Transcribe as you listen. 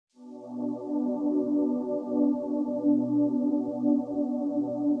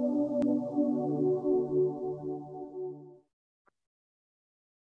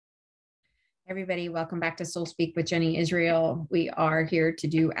Everybody, welcome back to Soul Speak with Jenny Israel. We are here to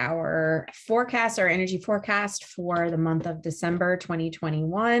do our forecast, our energy forecast for the month of December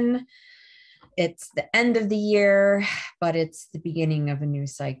 2021. It's the end of the year, but it's the beginning of a new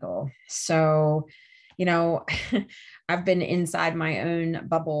cycle. So, I've been inside my own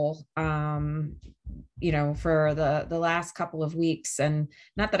bubble, for the last couple of weeks, and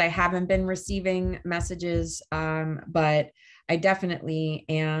not that I haven't been receiving messages, but I definitely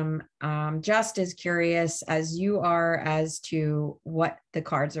am just as curious as you are as to what the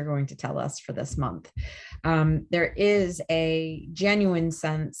cards are going to tell us for this month. There is a genuine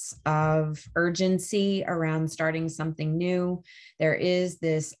sense of urgency around starting something new. There is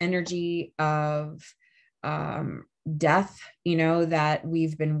this energy of death, that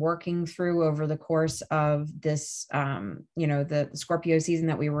we've been working through over the course of this, the Scorpio season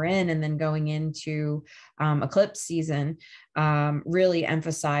that we were in, and then going into eclipse season, really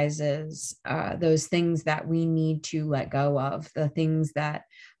emphasizes those things that we need to let go of, the things that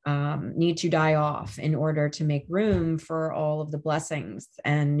need to die off in order to make room for all of the blessings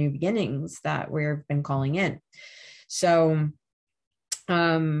and new beginnings that we've been calling in. So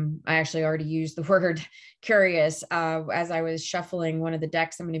I actually already used the word curious as I was shuffling one of the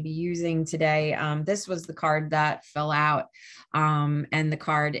decks I'm going to be using today. This was the card that fell out, and the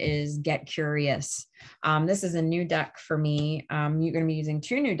card is Get Curious. This is a new deck for me. You're going to be using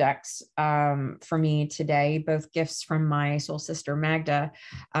two new decks for me today, both gifts from my soul sister Magda,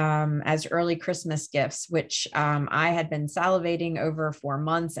 as early Christmas gifts, which I had been salivating over for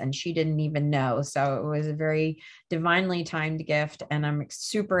months and she didn't even know. So it was a very divinely timed gift, and I'm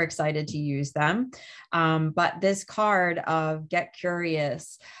super excited to use them. But this card of Get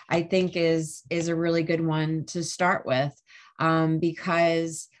Curious, I think is a really good one to start with,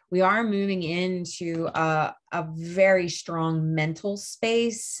 because we are moving into a very strong mental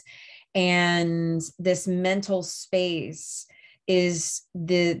space. And this mental space is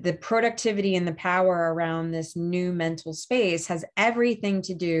the productivity and the power around this new mental space has everything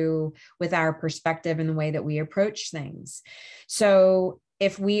to do with our perspective and the way that we approach things. So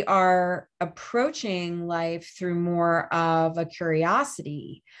if we are approaching life through more of a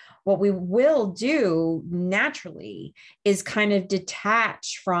curiosity, what we will do naturally is kind of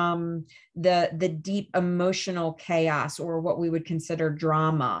detach from the deep emotional chaos, or what we would consider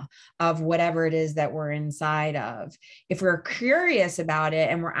drama of whatever it is that we're inside of. If we're curious about it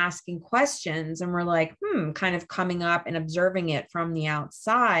and we're asking questions and we're like, kind of coming up and observing it from the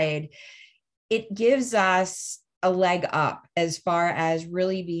outside, it gives us a leg up as far as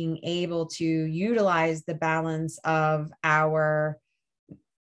really being able to utilize the balance of our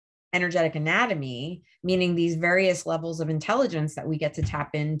energetic anatomy, meaning these various levels of intelligence that we get to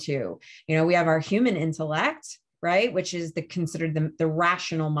tap into. We have our human intellect, right, which is considered the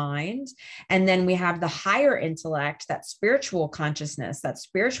rational mind. And then we have the higher intellect, that spiritual consciousness, that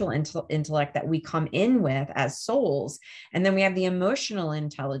spiritual intellect that we come in with as souls. And then we have the emotional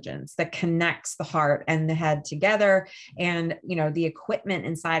intelligence that connects the heart and the head together. And, the equipment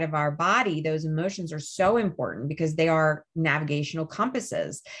inside of our body, those emotions are so important because they are navigational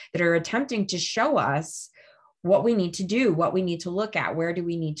compasses that are attempting to show us what we need to do, what we need to look at, where do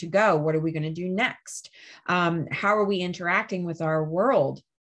we need to go, what are we going to do next, how are we interacting with our world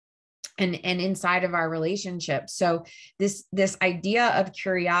and inside of our relationships. So this idea of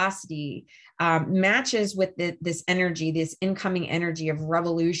curiosity matches with this energy, this incoming energy of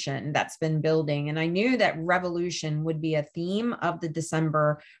revolution that's been building. And I knew that revolution would be a theme of the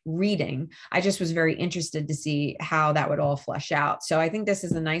December reading. I just was very interested to see how that would all flesh out. So I think this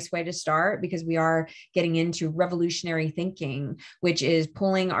is a nice way to start, because we are getting into revolutionary thinking, which is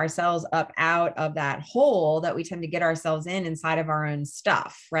pulling ourselves up out of that hole that we tend to get ourselves inside of our own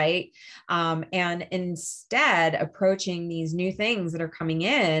stuff, right? And instead approaching these new things that are coming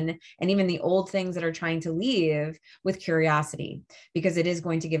in, and even the old things that are trying to leave, with curiosity, because it is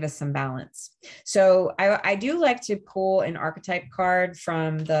going to give us some balance. So I do like to pull an archetype card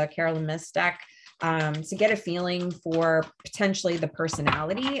from the Carolyn Myss deck, to get a feeling for potentially the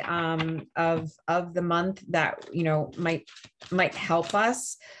personality of the month that might help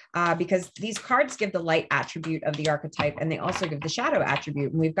us, because these cards give the light attribute of the archetype and they also give the shadow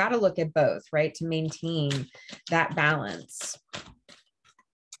attribute, and we've got to look at both, right, to maintain that balance.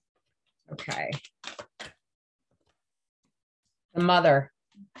 Okay, the Mother.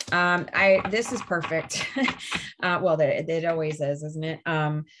 This is perfect. Well, it always is, isn't it?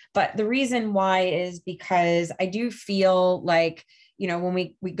 But the reason why is because I do feel like, when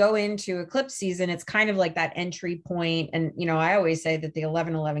we go into eclipse season, it's kind of like that entry point. And, I always say that the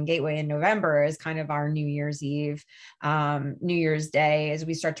 11/11 gateway in November is kind of our New Year's Eve, New Year's Day, as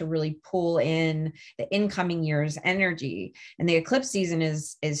we start to really pull in the incoming year's energy. And the eclipse season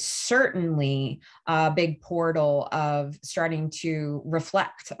is certainly a big portal of starting to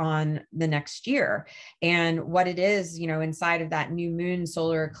reflect on the next year and what it is, inside of that new moon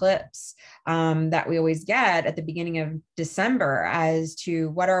solar eclipse that we always get at the beginning of December, as to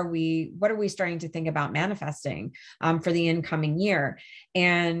what are we starting to think about manifesting for the incoming year.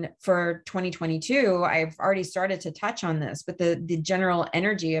 And for 2022, I've already started to touch on this, but the general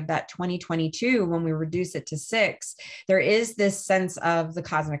energy of that 2022, when we reduce it to 6, there is this sense of the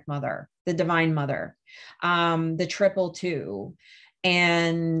cosmic mother, the divine mother, the triple two,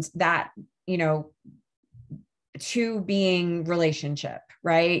 and that, 2 being relationship,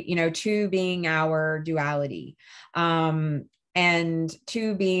 right? 2 being our duality, and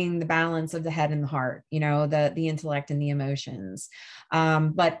 2 being the balance of the head and the heart, the intellect and the emotions,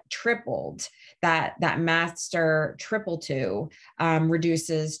 but tripled, that master triple two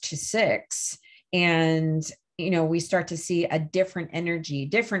reduces to 6. And we start to see a different energy,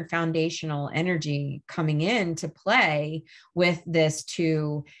 different foundational energy coming in to play with this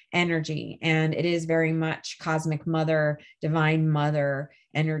 2 energy. And it is very much cosmic mother, divine mother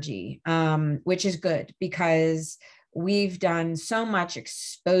energy, which is good, because we've done so much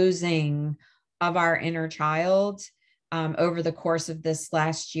exposing of our inner child over the course of this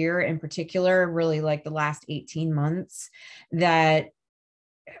last year, in particular, really like the last 18 months, that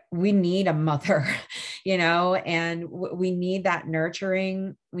we need a mother, and we need that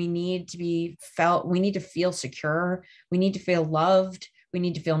nurturing. We need to be felt. We need to feel secure. We need to feel loved. We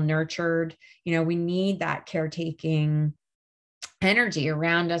need to feel nurtured. We need that caretaking energy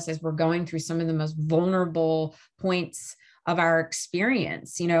around us as we're going through some of the most vulnerable points of our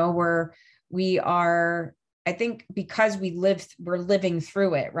experience, where we are, I think, because we're living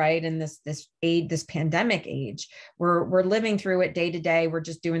through it, right? In this pandemic age, we're living through it day to day. We're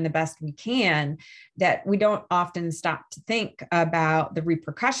just doing the best we can, that we don't often stop to think about the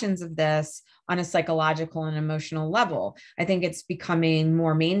repercussions of this on a psychological and emotional level. I think it's becoming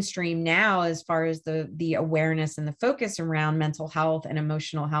more mainstream now, as far as the awareness and the focus around mental health and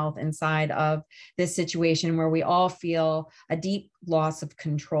emotional health inside of this situation, where we all feel a deep loss of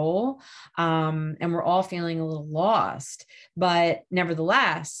control, and we're all feeling a little lost. But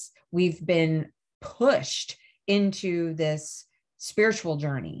nevertheless, we've been pushed into this spiritual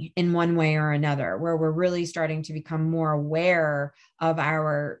journey in one way or another, where we're really starting to become more aware of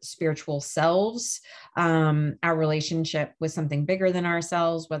our spiritual selves, our relationship with something bigger than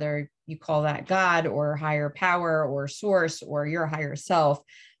ourselves, whether you call that God or higher power or source or your higher self,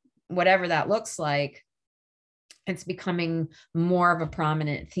 whatever that looks like. It's becoming more of a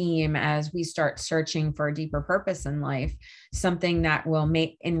prominent theme as we start searching for a deeper purpose in life, something that will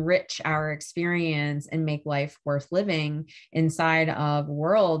enrich our experience and make life worth living inside of a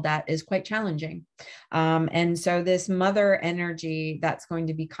world that is quite challenging. And so this mother energy that's going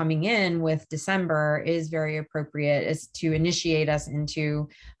to be coming in with December is very appropriate, is to initiate us into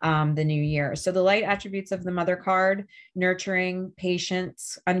the new year. So the light attributes of the mother card: nurturing,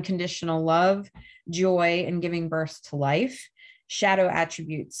 patience, unconditional love, joy, and giving birth to life. Shadow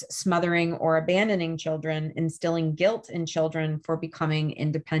attributes: smothering or abandoning children, instilling guilt in children for becoming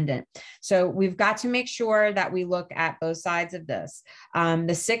independent. So we've got to make sure that we look at both sides of this.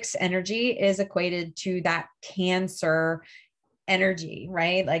 The 6 energy is equated to that Cancer energy,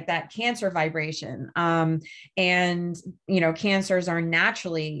 right? Like that Cancer vibration. And, Cancers are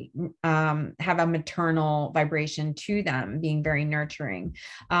naturally have a maternal vibration to them, being very nurturing,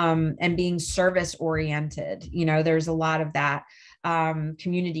 and being service oriented. There's a lot of that,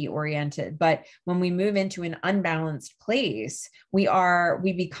 community oriented. But when we move into an unbalanced place, we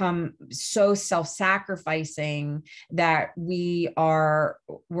become so self-sacrificing that we're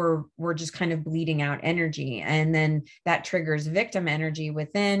just kind of bleeding out energy. And then that triggers victim energy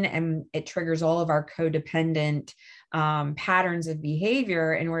within, and it triggers all of our codependent patterns of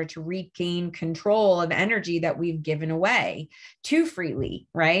behavior in order to regain control of energy that we've given away too freely,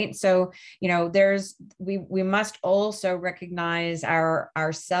 right? So, we must also recognize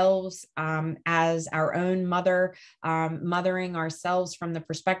ourselves as our own mother, mothering ourselves from the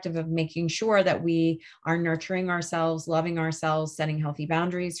perspective of making sure that we are nurturing ourselves, loving ourselves, setting healthy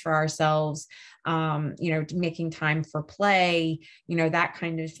boundaries for ourselves, making time for play, that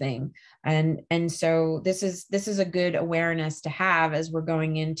kind of thing. And so this is a good awareness to have as we're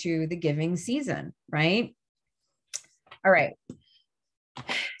going into the giving season, right? All right.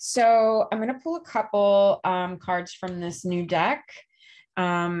 So I'm going to pull a couple cards from this new deck.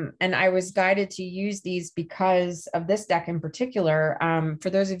 And I was guided to use these because of this deck in particular. For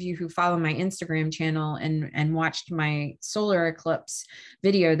those of you who follow my Instagram channel and watched my solar eclipse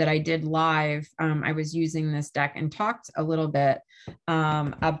video that I did live, I was using this deck and talked a little bit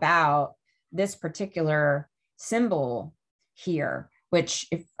about this particular symbol here, which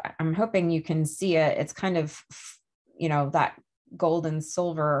if I'm hoping you can see it, it's kind of, you know, that gold and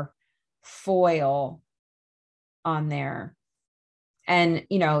silver foil on there. And,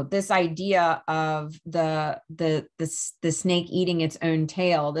 you know, this idea of the snake eating its own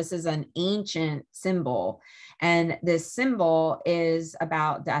tail, this is an ancient symbol. And this symbol is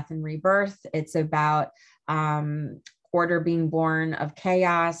about death and rebirth. It's about order being born of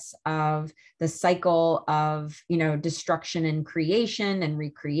chaos, of the cycle of, you know, destruction and creation and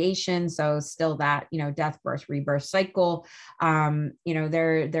recreation. So still that, you know, death, birth, rebirth cycle. You know,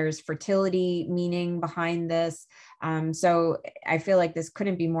 there's fertility meaning behind this. So I feel like this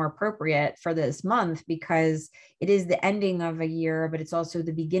couldn't be more appropriate for this month because it is the ending of a year, but it's also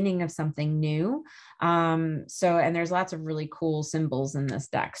the beginning of something new. And there's lots of really cool symbols in this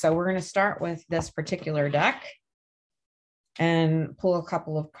deck. So we're going to start with this particular deck and pull a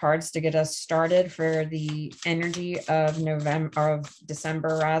couple of cards to get us started for the energy of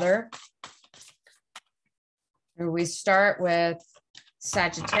December rather. We start with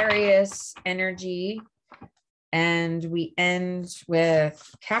Sagittarius energy and we end with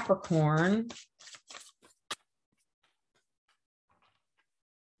Capricorn.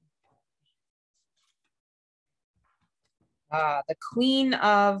 The Queen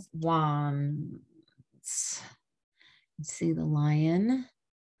of Wands. See the lion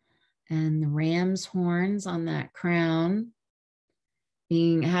and the ram's horns on that crown,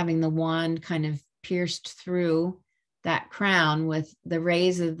 having the wand kind of pierced through that crown with the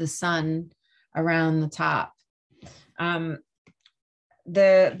rays of the sun around the top. The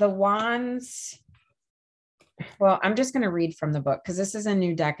wands, well, I'm just going to read from the book because this is a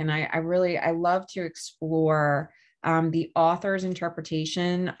new deck, and I love to explore the author's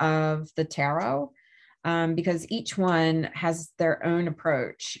interpretation of the tarot. Because each one has their own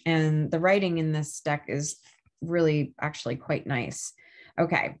approach, and the writing in this deck is really actually quite nice.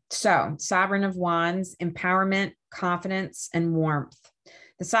 Okay, so Sovereign of Wands, empowerment, confidence, and warmth.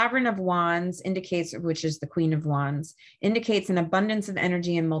 The Sovereign of Wands indicates, which is the Queen of Wands, indicates an abundance of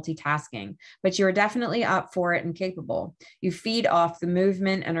energy and multitasking, but you are definitely up for it and capable. You feed off the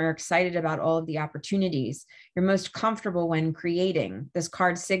movement and are excited about all of the opportunities. You're most comfortable when creating. This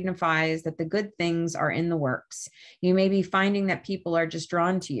card signifies that the good things are in the works. You may be finding that people are just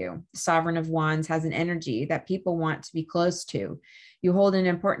drawn to you. The Sovereign of Wands has an energy that people want to be close to. You hold an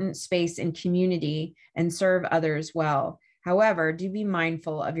important space in community and serve others well. However, do be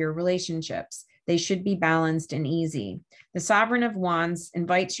mindful of your relationships. They should be balanced and easy. The Sovereign of Wands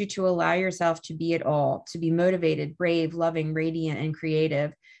invites you to allow yourself to be it all, to be motivated, brave, loving, radiant, and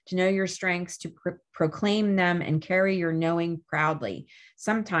creative, to know your strengths, to proclaim them, and carry your knowing proudly.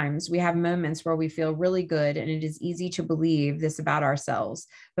 Sometimes we have moments where we feel really good, and it is easy to believe this about ourselves,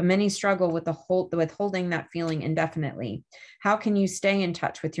 but many struggle with holding that feeling indefinitely. How can you stay in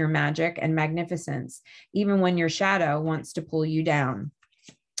touch with your magic and magnificence, even when your shadow wants to pull you down?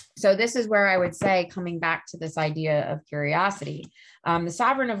 So this is where I would say, coming back to this idea of curiosity, the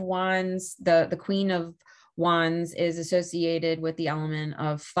Sovereign of Wands, the Queen of Wands is associated with the element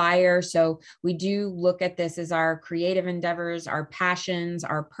of fire. So we do look at this as our creative endeavors, our passions,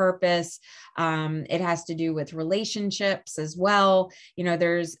 our purpose. It has to do with relationships as well. You know,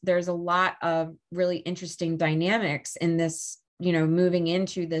 there's a lot of really interesting dynamics in this, you know, moving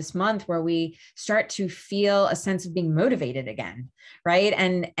into this month where we start to feel a sense of being motivated again, right?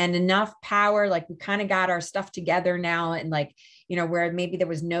 And enough power, like we kind of got our stuff together now, and like, you know, where maybe there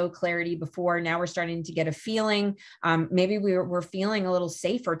was no clarity before, now we're starting to get a feeling. Maybe we're feeling a little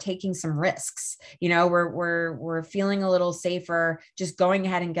safer taking some risks. You know, we're feeling a little safer just going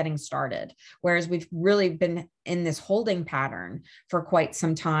ahead and getting started. Whereas we've really been in this holding pattern for quite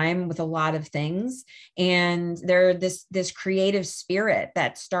some time with a lot of things. And this creative spirit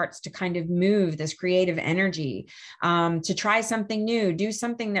that starts to kind of move, this creative energy, to try something new, do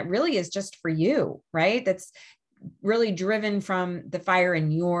something that really is just for you, right? That's really driven from the fire in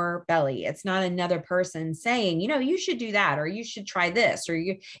your belly. It's not another person saying, you know, you should do that, or you should try this, or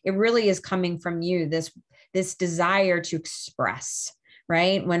it really is coming from you, this desire to express,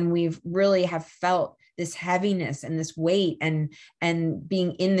 right? When we've really have felt this heaviness and this weight and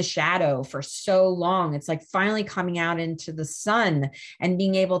being in the shadow for so long. It's like finally coming out into the sun and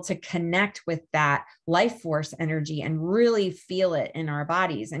being able to connect with that life force energy and really feel it in our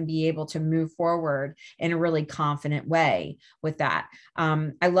bodies and be able to move forward in a really confident way with that.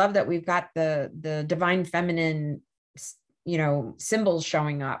 I love that we've got the divine feminine, you know, symbols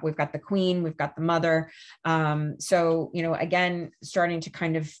showing up. We've got the queen, we've got the mother. So, you know, again, starting to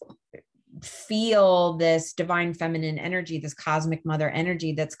kind of feel this divine feminine energy, this cosmic mother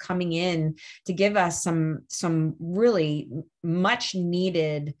energy that's coming in to give us some really much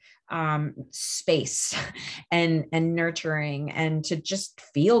needed space and nurturing and to just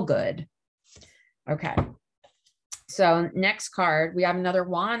feel good. Okay. So next card, we have another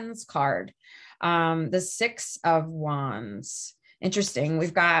Wands card. The Six of Wands. Interesting.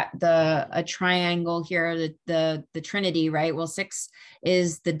 We've got a triangle here, the Trinity, right? Well, 6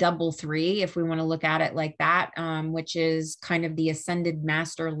 is the double 3, if we want to look at it like that, which is kind of the ascended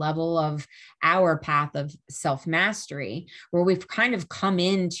master level of our path of self-mastery, where we've kind of come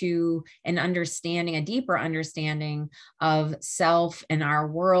into an understanding, a deeper understanding of self and our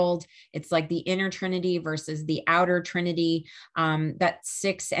world. It's like the inner Trinity versus the outer Trinity. That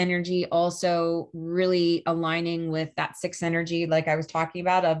 6 energy also really aligning with that 6 energy, like I was talking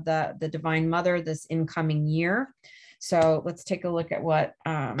about, of the divine mother this incoming year. So let's take a look at what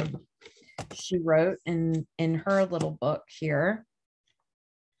she wrote in her little book here.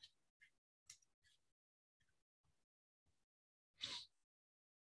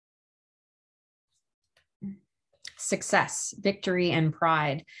 Success, victory, and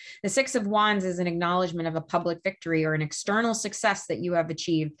pride. The 6 of Wands is an acknowledgement of a public victory or an external success that you have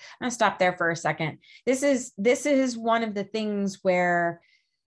achieved. I'm going to stop there for a second. This is one of the things where,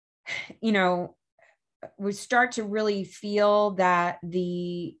 you know, we start to really feel that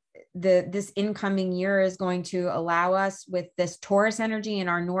this incoming year is going to allow us, with this Taurus energy in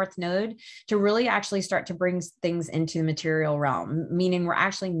our North Node, to really actually start to bring things into the material realm, meaning we're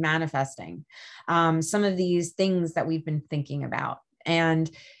actually manifesting some of these things that we've been thinking about. And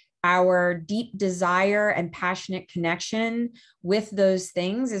our deep desire and passionate connection with those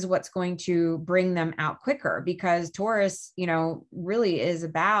things is what's going to bring them out quicker, because Taurus, you know, really is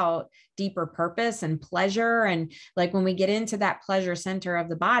about deeper purpose and pleasure. And like when we get into that pleasure center of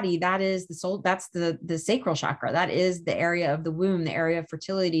the body, that is the soul, that's the sacral chakra. That is the area of the womb, the area of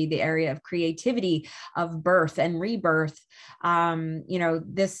fertility, the area of creativity, of birth and rebirth. You know,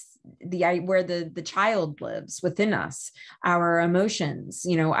 where the child lives within us, our emotions,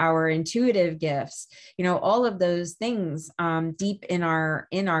 you know, our intuitive gifts, you know, all of those things deep in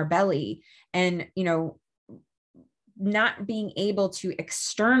our belly. And, you know, not being able to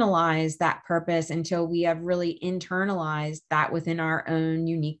externalize that purpose until we have really internalized that within our own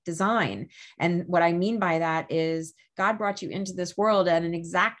unique design. And what I mean by that is God brought you into this world at an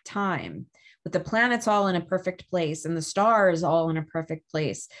exact time, with the planets all in a perfect place and the stars all in a perfect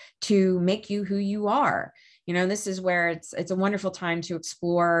place, to make you who you are. You know, this is where it's a wonderful time to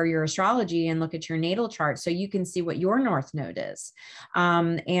explore your astrology and look at your natal chart, so you can see what your North Node is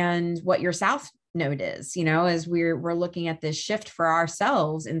and what your South Node is, you know, as we're looking at this shift for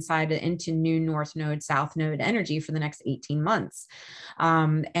ourselves into new North Node, South Node energy for the next 18 months.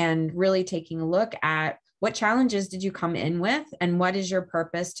 And really taking a look at what challenges did you come in with, and what is your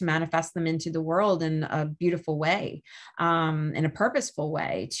purpose to manifest them into the world in a beautiful way, in a purposeful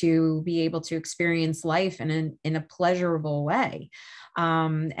way, to be able to experience life in a pleasurable way.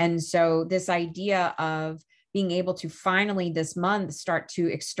 And so this idea of being able to finally this month start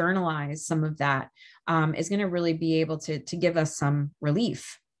to externalize some of that is going to really be able to give us some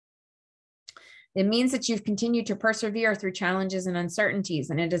relief. It means that you've continued to persevere through challenges and uncertainties,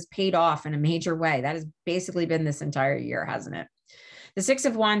 and it has paid off in a major way. That has basically been this entire year, hasn't it? The 6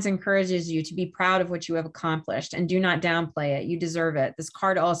 of Wands encourages you to be proud of what you have accomplished and do not downplay it. You deserve it. This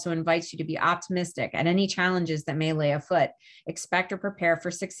card also invites you to be optimistic at any challenges that may lay afoot. Expect or prepare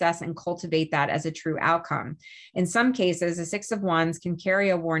for success and cultivate that as a true outcome. In some cases, the 6 of Wands can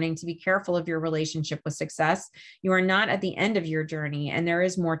carry a warning to be careful of your relationship with success. You are not at the end of your journey, and there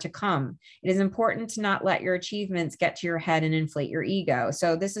is more to come. It is important to not let your achievements get to your head and inflate your ego.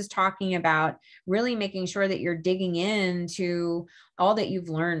 So this is talking about really making sure that you're digging into all that you've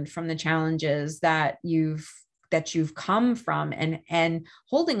learned from the challenges that you've come from, and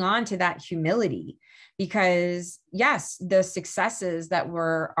holding on to that humility, because yes, the successes that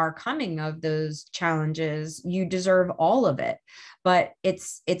are coming of those challenges, you deserve all of it, but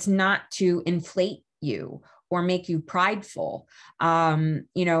it's not to inflate you or make you prideful,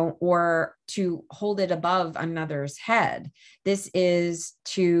 or to hold it above another's head. This is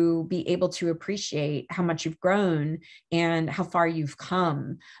to be able to appreciate how much you've grown and how far you've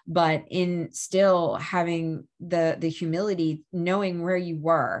come, but in still having the humility, knowing where you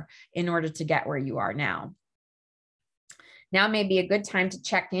were in order to get where you are now. Now may be a good time to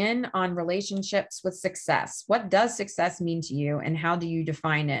check in on relationships with success. What does success mean to you, and how do you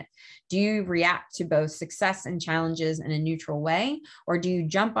define it? Do you react to both success and challenges in a neutral way, or do you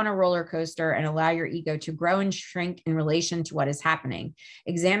jump on a roller coaster and allow your ego to grow and shrink in relation to what is happening?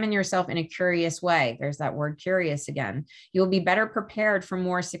 Examine yourself in a curious way. There's that word curious again. You'll be better prepared for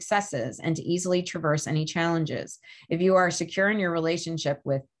more successes and to easily traverse any challenges if you are secure in your relationship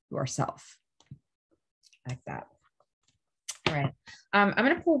with yourself. Like that. All right. I'm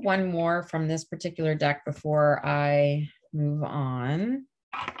going to pull one more from this particular deck before I move on.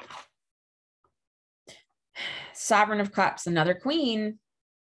 Sovereign of Cups, another queen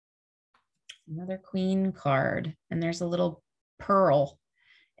card. And there's a little pearl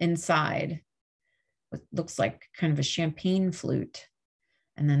inside. It looks like kind of a champagne flute.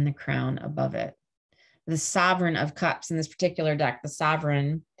 And then the crown above it. The Sovereign of Cups in this particular deck, the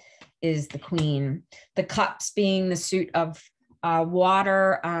Sovereign is the queen. The cups being the suit of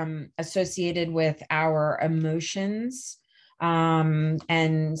water associated with our emotions,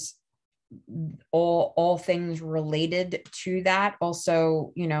 and all things related to that.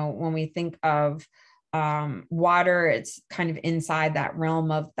 Also, when we think of water, it's kind of inside that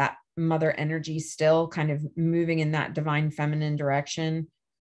realm of that mother energy, still kind of moving in that divine feminine direction.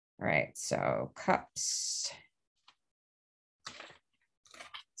 All right, so cups,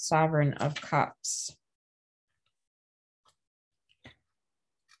 Sovereign of Cups.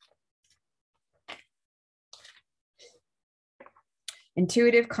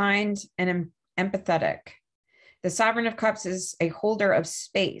 Intuitive, kind, and empathetic. The Sovereign of Cups is a holder of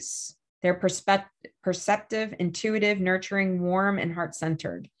space. They're perceptive, intuitive, nurturing, warm, and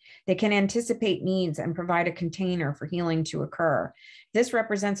heart-centered. They can anticipate needs and provide a container for healing to occur. This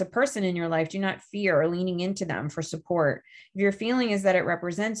represents a person in your life. Do not fear leaning into them for support. If your feeling is that it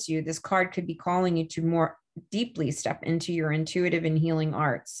represents you, this card could be calling you to more deeply step into your intuitive and healing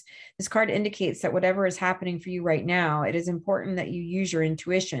arts. This card indicates that whatever is happening for you right now, it is important that you use your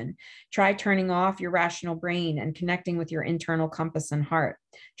intuition. Try turning off your rational brain and connecting with your internal compass and heart.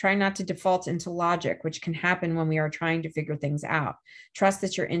 Try not to default into logic, which can happen when we are trying to figure things out. Trust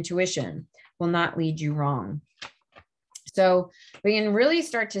that your intuition will not lead you wrong. So we can really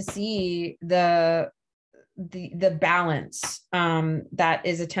start to see the balance that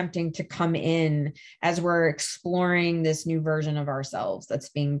is attempting to come in as we're exploring this new version of ourselves that's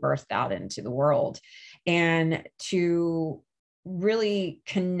being birthed out into the world, and to really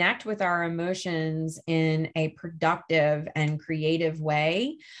connect with our emotions in a productive and creative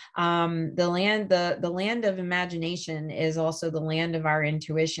way. The land of imagination is also the land of our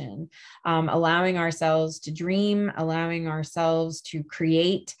intuition, allowing ourselves to dream, allowing ourselves to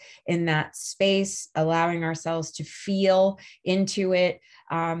create in that space, allowing ourselves to feel into it.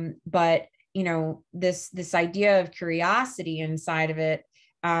 But this idea of curiosity inside of it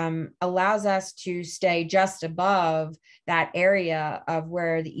allows us to stay just above that area of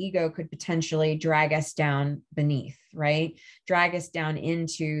where the ego could potentially drag us down beneath, right? Drag us down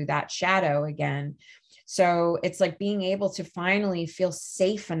into that shadow again. So it's like being able to finally feel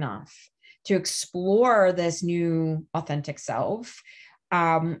safe enough to explore this new authentic self,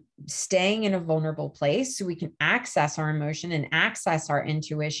 staying in a vulnerable place so we can access our emotion and access our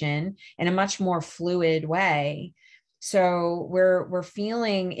intuition in a much more fluid way. So we're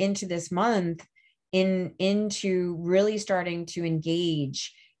feeling into this month into really starting to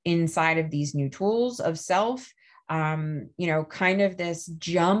engage inside of these new tools of self, kind of this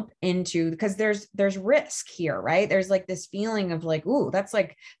jump into, because there's risk here, right? There's like this feeling of like, ooh, that's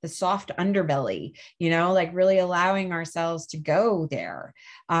like the soft underbelly, like really allowing ourselves to go there,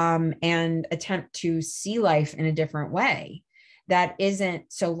 and attempt to see life in a different way that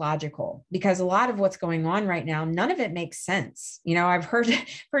isn't so logical, because a lot of what's going on right now, none of it makes sense. I've heard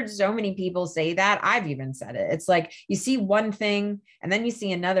so many people say that. I've even said it. It's like you see one thing and then you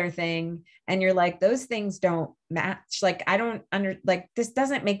see another thing and you're like, those things don't match. Like, I don't this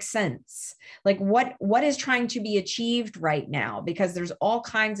doesn't make sense. Like what is trying to be achieved right now? Because there's all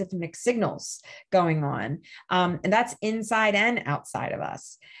kinds of mixed signals going on. And that's inside and outside of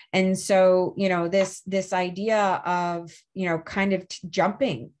us. And so, this idea of, kind of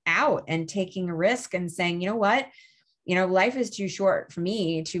jumping out and taking a risk and saying, you know what, life is too short for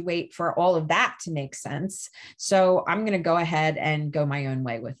me to wait for all of that to make sense. So I'm going to go ahead and go my own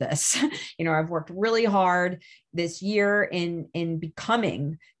way with this. I've worked really hard this year in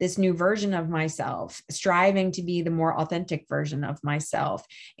becoming this new version of myself, striving to be the more authentic version of myself.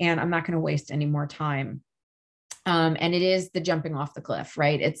 And I'm not going to waste any more time. And it is the jumping off the cliff,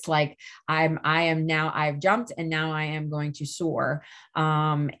 right? It's like I've jumped and now I am going to soar.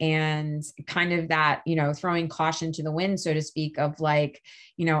 And kind of that, throwing caution to the wind, so to speak, of like,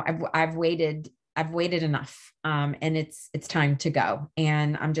 I've waited enough. And it's time to go.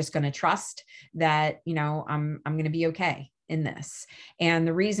 And I'm just going to trust that, I'm going to be okay in this. And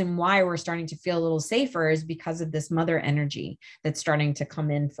the reason why we're starting to feel a little safer is because of this mother energy that's starting to come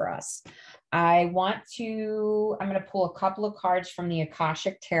in for us. I'm going to pull a couple of cards from the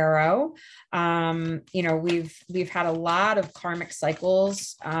Akashic Tarot. We've had a lot of karmic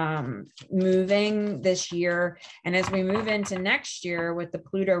cycles moving this year. And as we move into next year with the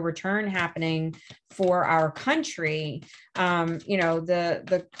Pluto return happening for our country,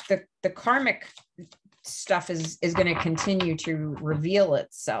 the karmic stuff is going to continue to reveal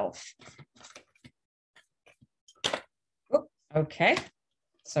itself. Okay.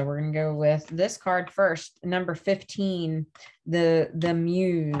 So we're going to go with this card first, number 15, the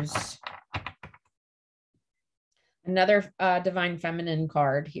Muse. Another divine feminine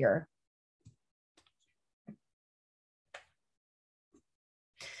card here.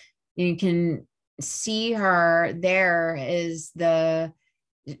 You can see her there is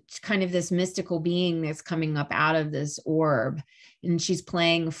kind of this mystical being that's coming up out of this orb, and she's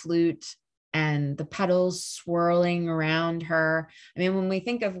playing a flute and the petals swirling around her. I mean, when we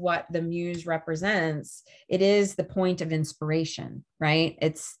think of what the Muse represents, it is the point of inspiration, right?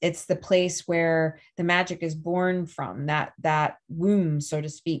 It's the place where the magic is born from, that womb, so to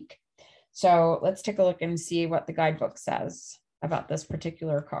speak. So let's take a look and see what the guidebook says about this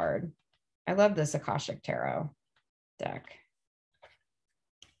particular card. I love this Akashic Tarot deck.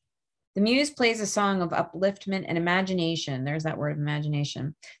 The Muse plays a song of upliftment and imagination. There's that word,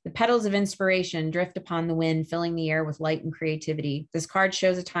 imagination. The petals of inspiration drift upon the wind, filling the air with light and creativity. This card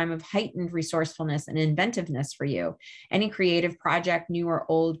shows a time of heightened resourcefulness and inventiveness for you. Any creative project, new or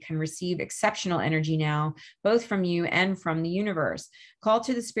old, can receive exceptional energy now, both from you and from the universe. Call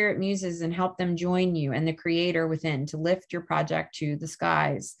to the spirit muses and help them join you and the creator within to lift your project to the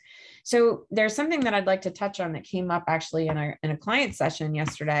skies. So there's something that I'd like to touch on that came up actually in a client session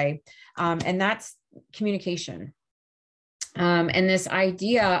yesterday, and that's communication. And this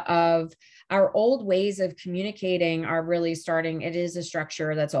idea of our old ways of communicating are really starting, it is a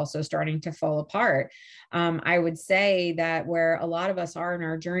structure that's also starting to fall apart. I would say that where a lot of us are in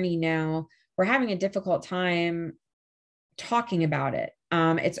our journey now, we're having a difficult time talking about it.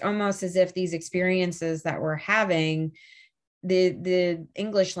 It's almost as if these experiences that we're having, the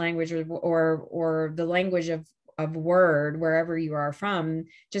English language or the language of word, wherever you are from,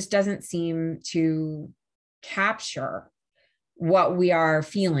 just doesn't seem to capture what we are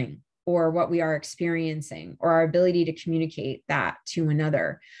feeling or what we are experiencing or our ability to communicate that to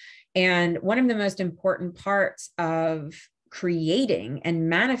another. And one of the most important parts of creating and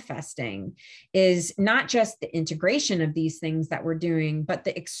manifesting is not just the integration of these things that we're doing, but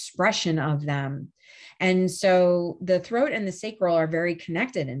the expression of them. And so the throat and the sacral are very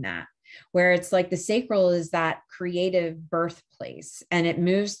connected in that, where it's like the sacral is that creative birthplace, and it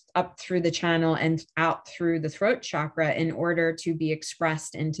moves up through the channel and out through the throat chakra in order to be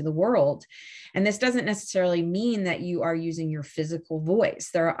expressed into the world. And this doesn't necessarily mean that you are using your physical voice.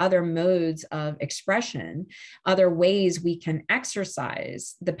 There are other modes of expression, other ways we can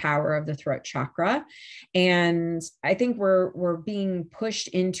exercise the power of the throat chakra. And I think we're being pushed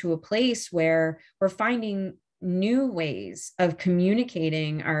into a place where we're finding new ways of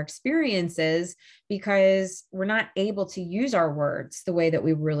communicating our experiences because we're not able to use our words the way that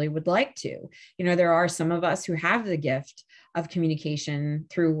we really would like to. There are some of us who have the gift of communication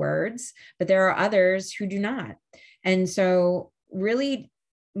through words, but there are others who do not. And so really,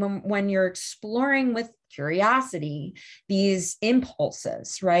 when you're exploring with curiosity these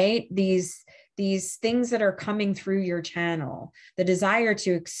impulses, right? These things that are coming through your channel, the desire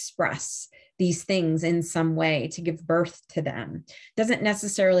to express these things in some way, to give birth to them, doesn't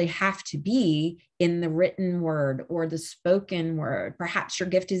necessarily have to be in the written word or the spoken word. Perhaps your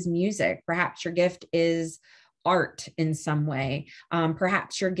gift is music. Perhaps your gift is art in some way.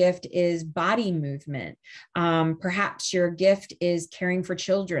 Perhaps your gift is body movement. Perhaps your gift is caring for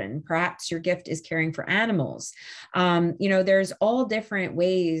children. Perhaps your gift is caring for animals. There's all different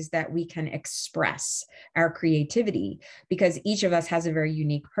ways that we can express our creativity, because each of us has a very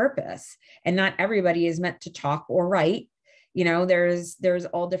unique purpose, and not everybody is meant to talk or write. There's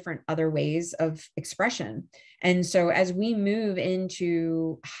all different other ways of expression. And so as we move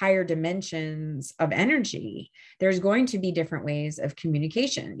into higher dimensions of energy, there's going to be different ways of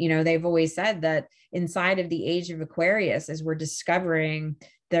communication. They've always said that inside of the age of Aquarius, as we're discovering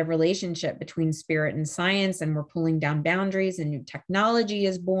the relationship between spirit and science, and we're pulling down boundaries, and new technology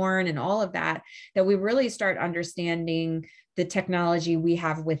is born and all of that, that we really start understanding the technology we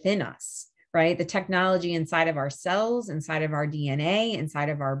have within us, right? The technology inside of our cells, inside of our DNA, inside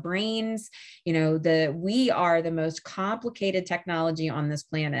of our brains. We are the most complicated technology on this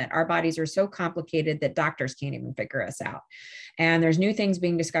planet. Our bodies are so complicated that doctors can't even figure us out. And there's new things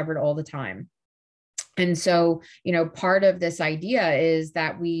being discovered all the time. And so, part of this idea is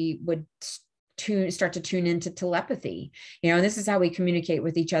that we would start to tune into telepathy. This is how we communicate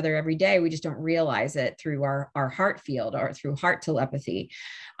with each other every day. We just don't realize it through our heart field or through heart telepathy.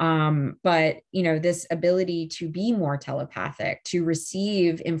 But this ability to be more telepathic, to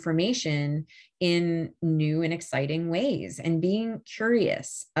receive information in new and exciting ways, and being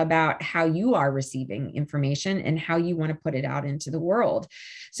curious about how you are receiving information and how you want to put it out into the world.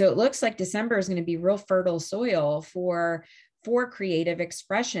 So it looks like December is going to be real fertile soil for creative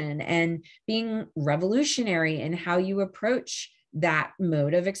expression and being revolutionary in how you approach that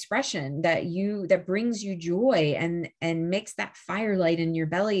mode of expression that brings you joy and makes that firelight in your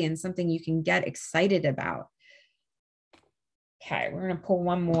belly and something you can get excited about. Okay, we're going to pull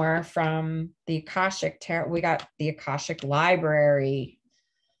one more from the Akashic Tarot. We got the Akashic Library.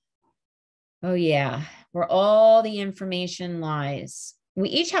 Oh yeah, where all the information lies. We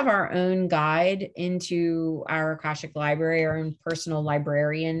each have our own guide into our Akashic Library, our own personal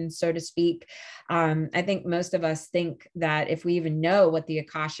librarian, so to speak. I think most of us think that if we even know what the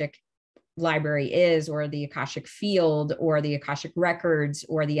Akashic Library is, or the Akashic field, or the Akashic records,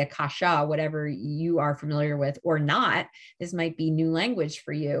 or the Akasha, whatever you are familiar with or not, this might be new language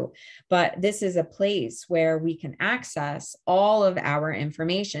for you, but this is a place where we can access all of our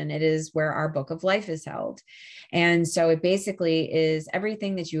information. It is where our book of life is held. And so it basically is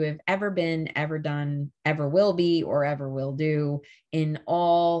everything that you have ever been, ever done, ever will be, or ever will do in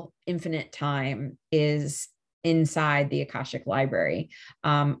all infinite time is inside the Akashic Library,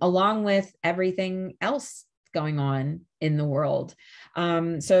 along with everything else going on in the world.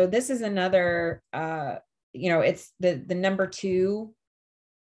 So this is another, it's the number 2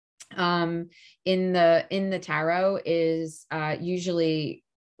 in the tarot is usually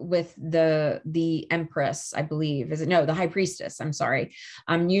with the Empress, I believe. Is it? No, the High Priestess. I'm sorry.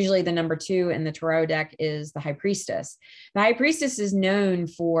 Usually the number 2 in the tarot deck is the High Priestess. The High Priestess is known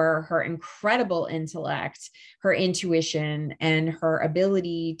for her incredible intellect, her intuition, and her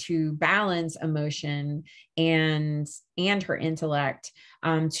ability to balance emotion and her intellect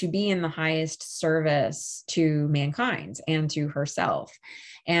to be in the highest service to mankind and to herself,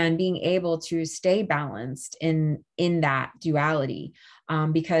 and being able to stay balanced in that duality.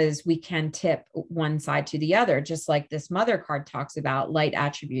 Because we can tip one side to the other, just like this Mother card talks about light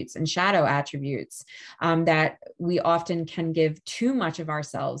attributes and shadow attributes, that we often can give too much of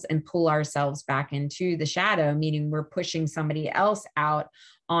ourselves and pull ourselves back into the shadow, meaning we're pushing somebody else out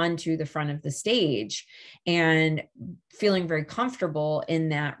onto the front of the stage and feeling very comfortable in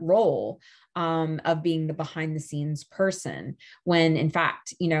that role of being the behind the scenes person, when in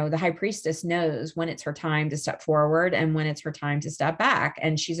fact, the High Priestess knows when it's her time to step forward and when it's her time to step back,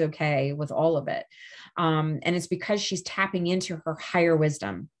 and she's okay with all of it. And it's because she's tapping into her higher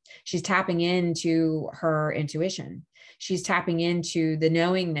wisdom. She's tapping into her intuition. She's tapping into the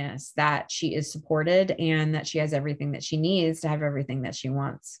knowingness that she is supported and that she has everything that she needs to have everything that she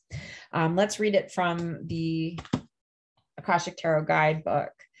wants. Let's read it from the Akashic Tarot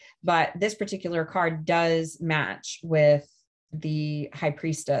Guidebook. But this particular card does match with the High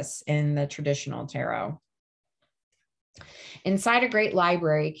Priestess in the traditional tarot. Inside a great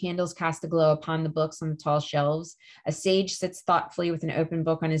library, candles cast a glow upon the books on the tall shelves. A sage sits thoughtfully with an open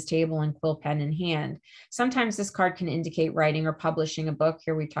book on his table and quill pen in hand. Sometimes this card can indicate writing or publishing a book.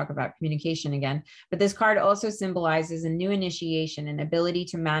 Here we talk about communication again. But this card also symbolizes a new initiation, an ability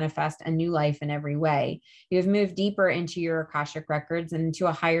to manifest a new life in every way. You have moved deeper into your Akashic records and into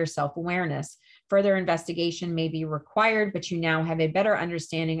a higher self-awareness. Further investigation may be required, but you now have a better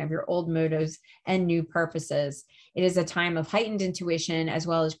understanding of your old motives and new purposes. It is a time of heightened intuition as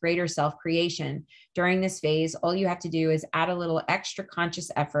well as greater self-creation. During this phase, all you have to do is add a little extra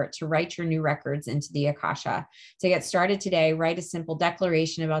conscious effort to write your new records into the Akasha. To get started today, write a simple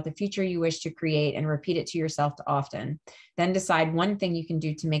declaration about the future you wish to create and repeat it to yourself often. Then decide one thing you can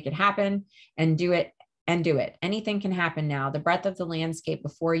do to make it happen and do it. Anything can happen now. The breadth of the landscape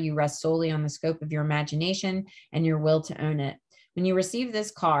before you rests solely on the scope of your imagination and your will to own it. When you receive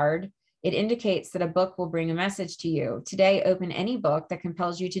this card, it indicates that a book will bring a message to you. Today, open any book that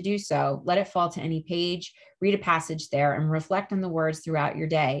compels you to do so. Let it fall to any page, read a passage there, and reflect on the words throughout your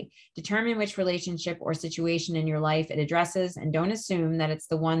day. Determine which relationship or situation in your life it addresses, and don't assume that it's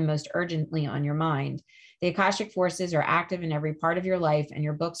the one most urgently on your mind. The Akashic forces are active in every part of your life, and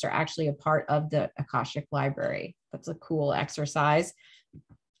your books are actually a part of the Akashic library. That's a cool exercise.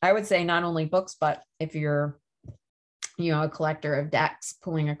 I would say not only books, but if you're a collector of decks,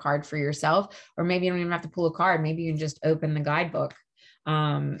 pulling a card for yourself, or maybe you don't even have to pull a card. Maybe you can just open the guidebook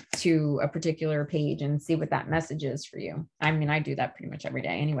to a particular page and see what that message is for you. I mean, I do that pretty much every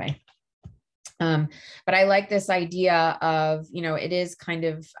day anyway. But I like this idea of, it is kind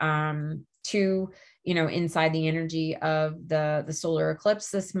of inside the energy of the solar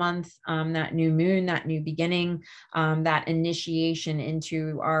eclipse this month, that new moon, that new beginning, that initiation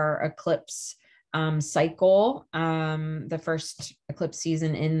into our eclipse cycle, the first eclipse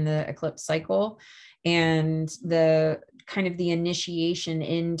season in the eclipse cycle, and the kind of the initiation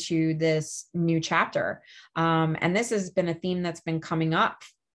into this new chapter. And this has been a theme that's been coming up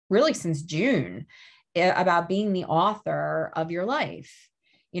really since June, about being the author of your life,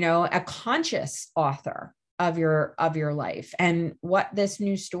 a conscious author of your life, and what this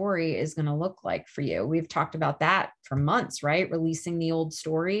new story is going to look like for you. We've talked about that for months, right? Releasing the old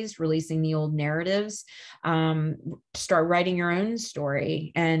stories, releasing the old narratives, start writing your own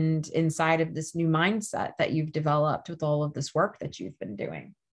story, and inside of this new mindset that you've developed with all of this work that you've been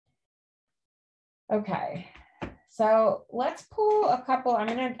doing. Okay. So let's pull a couple.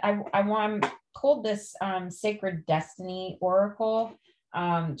 I pulled this Sacred Destiny Oracle,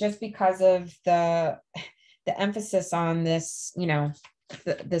 just because of the emphasis on this,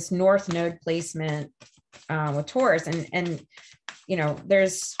 this North Node placement with Taurus, and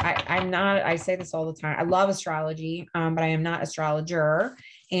I say this all the time. I love astrology, but I am not astrologer,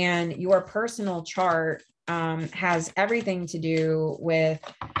 and your personal chart has everything to do with,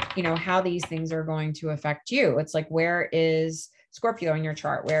 how these things are going to affect you. It's like, where is Scorpio in your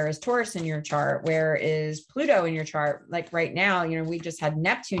chart? Where is Taurus in your chart? Where is Pluto in your chart? Like right now, we just had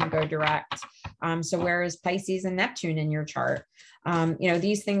Neptune go direct. So where is Pisces and Neptune in your chart?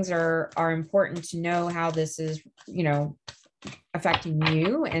 These things are important to know how this is, affecting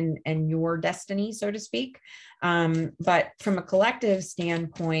you and your destiny, so to speak. But from a collective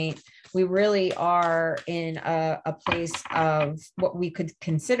standpoint, we really are in a place of what we could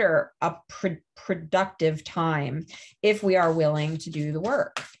consider a productive time if we are willing to do the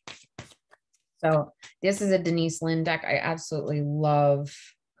work. So this is a Denise Linn deck. I absolutely love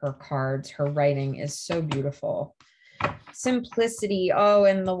her cards. Her writing is so beautiful. Simplicity. Oh,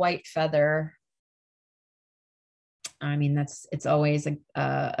 and the white feather. I mean, it's always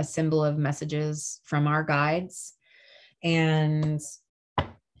a symbol of messages from our guides. And,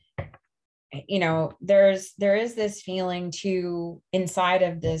 there is this feeling too inside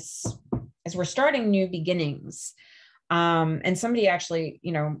of this, as we're starting new beginnings. And somebody actually,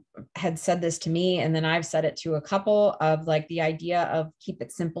 had said this to me, and then I've said it to a couple, of like the idea of keep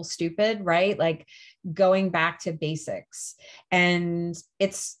it simple, stupid, right? Like going back to basics. And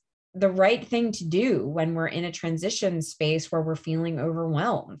it's the right thing to do when we're in a transition space where we're feeling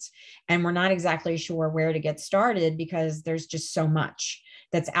overwhelmed and we're not exactly sure where to get started, because there's just so much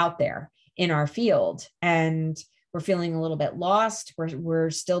that's out there in our field, and we're feeling a little bit lost. We're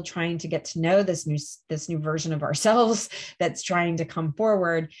still trying to get to know this new version of ourselves that's trying to come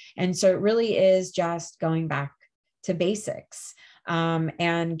forward. And so it really is just going back to basics.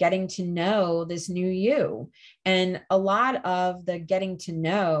 And getting to know this new you. And a lot of the getting to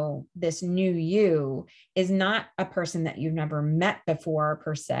know this new you is not a person that you've never met before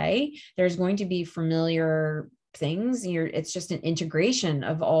per se. There's going to be familiar things. It's just an integration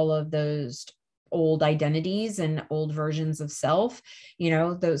of all of those old identities and old versions of self.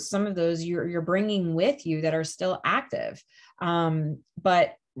 Some of those you're bringing with you that are still active.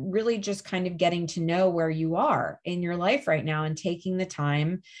 But really just kind of getting to know where you are in your life right now and taking the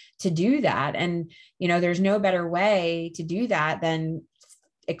time to do that. And, there's no better way to do that than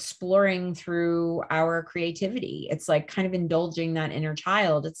exploring through our creativity. It's like kind of indulging that inner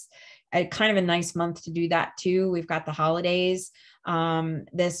child. a kind of a nice month to do that too. We've got the holidays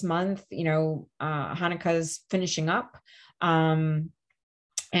this month, Hanukkah's finishing up.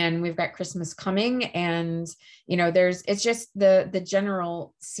 And we've got Christmas coming, and it's just the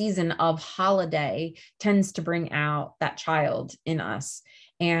general season of holiday tends to bring out that child in us,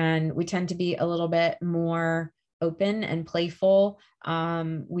 and we tend to be a little bit more open and playful.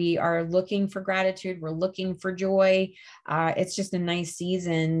 We are looking for gratitude, we're looking for joy. It's just a nice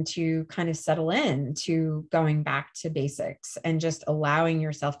season to kind of settle in to going back to basics and just allowing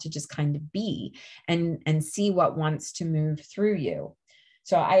yourself to just kind of be and see what wants to move through you.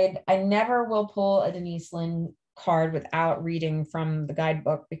 So I never will pull a Denise Linn card without reading from the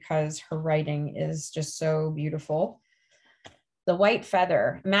guidebook, because her writing is just so beautiful. The white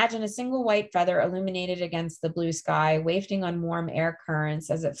feather. Imagine a single white feather illuminated against the blue sky, wafting on warm air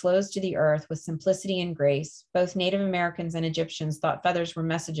currents as it flows to the earth with simplicity and grace. Both Native Americans and Egyptians thought feathers were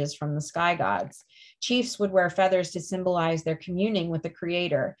messages from the sky gods. Chiefs would wear feathers to symbolize their communing with the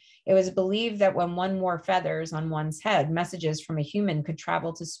Creator. It was believed that when one wore feathers on one's head, messages from a human could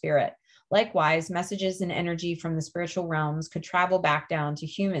travel to spirit. Likewise, messages and energy from the spiritual realms could travel back down to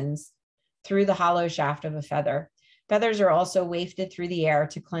humans through the hollow shaft of a feather. Feathers are also wafted through the air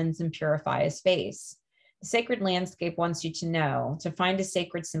to cleanse and purify a space. The sacred landscape wants you to know, to find a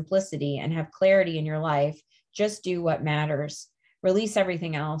sacred simplicity and have clarity in your life, just do what matters. Release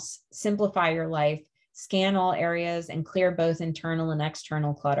everything else, simplify your life, scan all areas and clear both internal and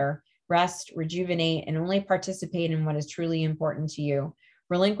external clutter. Rest, rejuvenate, and only participate in what is truly important to you.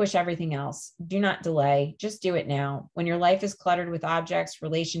 Relinquish everything else. Do not delay. Just do it now. When your life is cluttered with objects,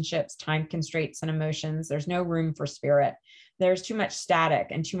 relationships, time constraints, and emotions, there's no room for spirit. There's too much static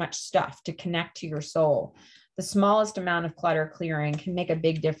and too much stuff to connect to your soul. The smallest amount of clutter clearing can make a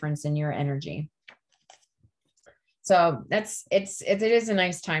big difference in your energy. So it is a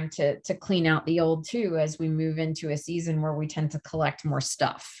nice time to clean out the old too, as we move into a season where we tend to collect more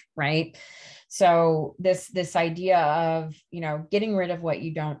stuff, right? So this idea of, getting rid of what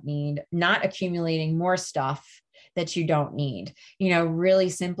you don't need, not accumulating more stuff that you don't need, really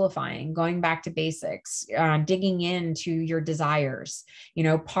simplifying, going back to basics, digging into your desires.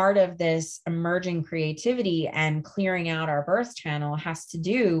 Part of this emerging creativity and clearing out our birth channel has to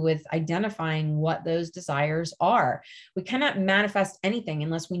do with identifying what those desires are. We cannot manifest anything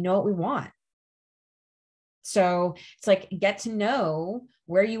unless we know what we want. So it's like, get to know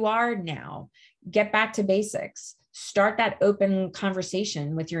where you are now, get back to basics, start that open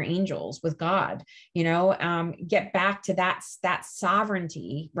conversation with your angels, with God, get back to that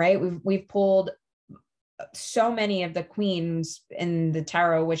sovereignty, right? We've pulled so many of the queens in the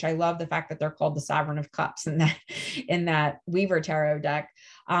tarot, which I love the fact that they're called the Sovereign of Cups in that Weaver tarot deck.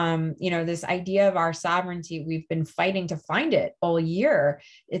 This idea of our sovereignty, we've been fighting to find it all year.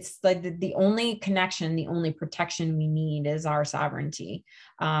 It's like the only connection, the only protection we need is our sovereignty,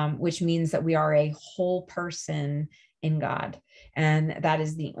 which means that we are a whole person in God. And that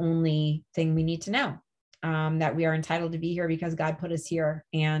is the only thing we need to know. That we are entitled to be here because God put us here,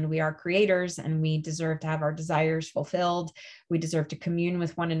 and we are creators, and we deserve to have our desires fulfilled. We deserve to commune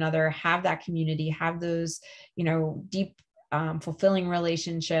with one another, have that community, have those, deep, fulfilling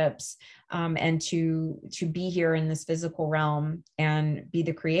relationships, and to be here in this physical realm and be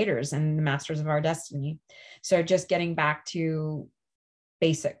the creators and the masters of our destiny. So just getting back to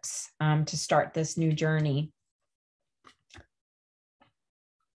basics to start this new journey.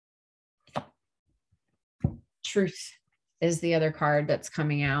 Truth is the other card that's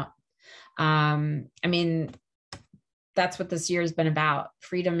coming out. That's what this year has been about: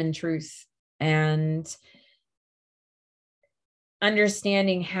 freedom and truth, and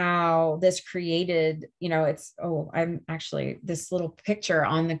understanding how this created, I'm actually, this little picture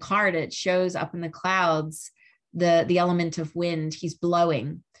on the card, it shows up in the clouds, the element of wind. He's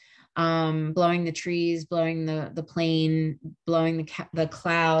blowing the trees, blowing the plane, blowing the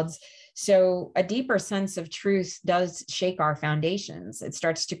clouds. So a deeper sense of truth does shake our foundations. It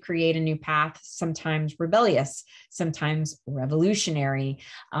starts to create a new path, sometimes rebellious, sometimes revolutionary,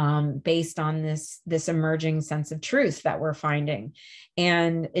 based on this emerging sense of truth that we're finding.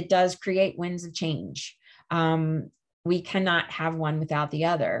 And it does create winds of change. We cannot have one without the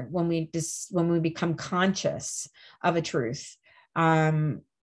other. When we become conscious of a truth,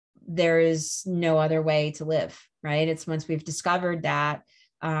 there is no other way to live, right? It's once we've discovered that,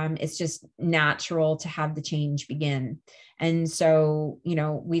 it's just natural to have the change begin. And so,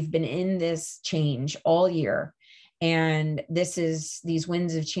 we've been in this change all year, and these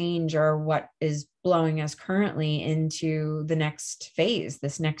winds of change are what is blowing us currently into the next phase,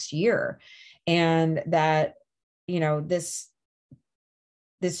 this next year. And that,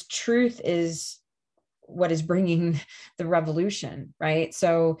 this truth is what is bringing the revolution, right?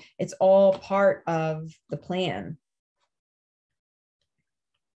 So it's all part of the plan.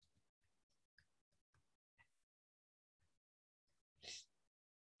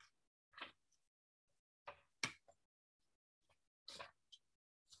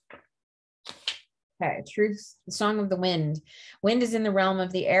 Okay, truth, the song of the wind. Wind is in the realm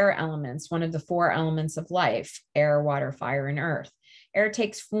of the air elements, one of the four elements of life: air, water, fire, and earth. Air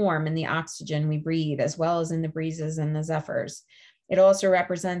takes form in the oxygen we breathe, as well as in the breezes and the zephyrs. It also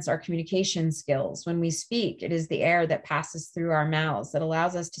represents our communication skills. When we speak, it is the air that passes through our mouths that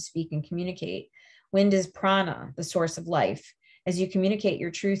allows us to speak and communicate. Wind is prana, the source of life. As you communicate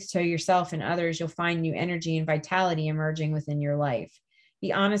your truth to yourself and others, you'll find new energy and vitality emerging within your life.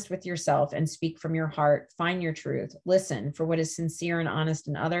 Be honest with yourself and speak from your heart. Find your truth. Listen for what is sincere and honest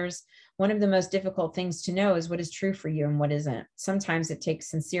in others. One of the most difficult things to know is what is true for you and what isn't. Sometimes it takes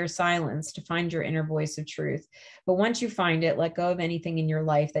sincere silence to find your inner voice of truth. But once you find it, let go of anything in your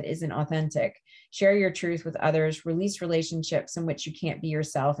life that isn't authentic. Share your truth with others. Release relationships in which you can't be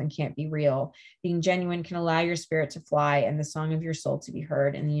yourself and can't be real. Being genuine can allow your spirit to fly and the song of your soul to be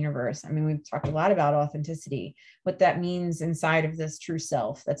heard in the universe. I mean, we've talked a lot about authenticity, what that means inside of this true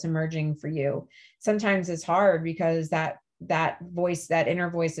self that's emerging for you. Sometimes it's hard because that voice, that inner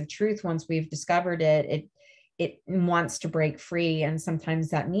voice of truth, once we've discovered it wants to break free. And sometimes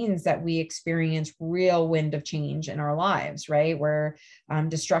that means that we experience real wind of change in our lives, right? Where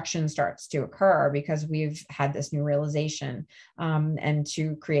destruction starts to occur because we've had this new realization. And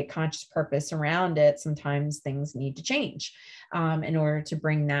to create conscious purpose around it, sometimes things need to change in order to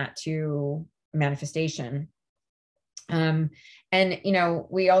bring that to manifestation. And, you know,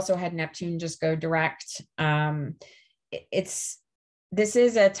 we also had Neptune just go direct. This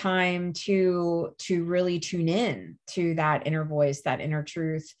is a time to really tune in to that inner voice, that inner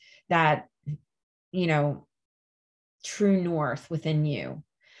truth, that, you know, true north within you,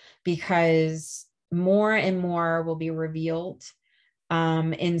 because more and more will be revealed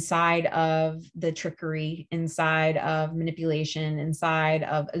inside of the trickery, inside of manipulation, inside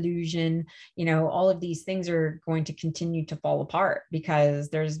of illusion. You know, all of these things are going to continue to fall apart because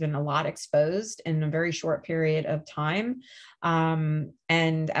there's been a lot exposed in a very short period of time. And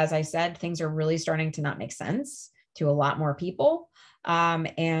as I said, things are really starting to not make sense to a lot more people.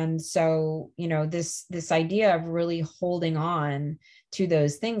 And so, you know, this idea of really holding on to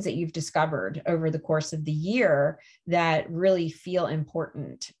those things that you've discovered over the course of the year that really feel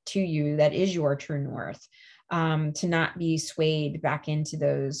important to you, that is your true north, to not be swayed back into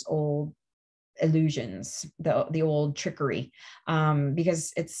those old illusions, the old trickery,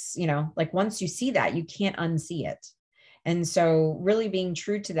 because it's, you know, like once you see that, you can't unsee it. And so really being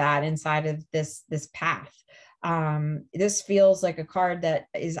true to that inside of this path. This feels like a card that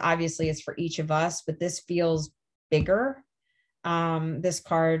is obviously is for each of us, but this feels bigger. This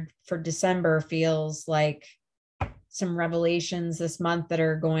card for December feels like some revelations this month that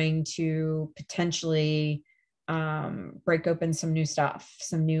are going to potentially break open some new stuff,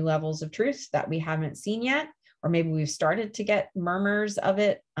 some new levels of truth that we haven't seen yet, or maybe we've started to get murmurs of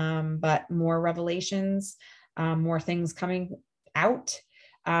it, but more revelations, more things coming out.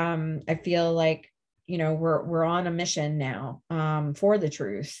 I feel like, you know, we're on a mission now for the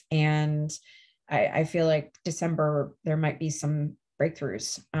truth. And I feel like December, there might be some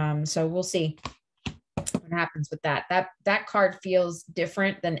breakthroughs. So we'll see what happens with that. That card feels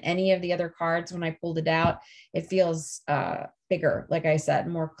different than any of the other cards when I pulled it out. It feels bigger, like I said,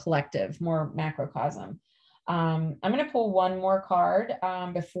 more collective, more macrocosm. I'm going to pull one more card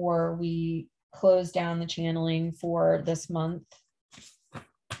before we close down the channeling for this month.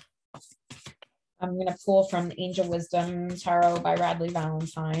 I'm going to pull from the Angel Wisdom Tarot by Radleigh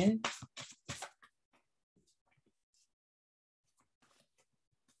Valentine.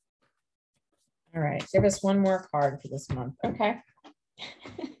 All right, give us one more card for this month. Okay.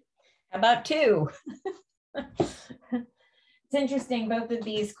 How about two? It's interesting. Both of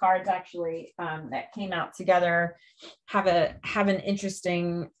these cards actually that came out together have an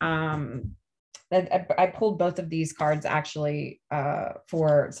interesting. I pulled both of these cards actually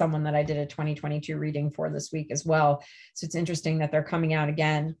for someone that I did a 2022 reading for this week as well. So it's interesting that they're coming out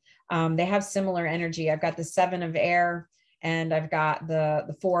again. They have similar energy. I've got the 7 of air and I've got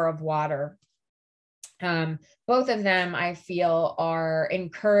the 4 of water. Both of them I feel are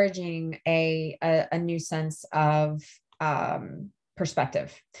encouraging a new sense of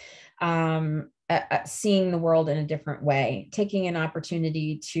perspective, seeing the world in a different way, taking an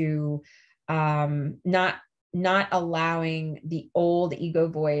opportunity to not not allowing the old ego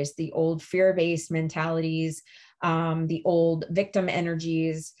voice, the old fear-based mentalities, the old victim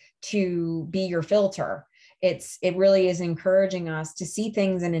energies to be your filter. It really is encouraging us to see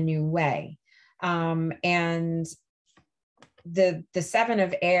things in a new way. And the Seven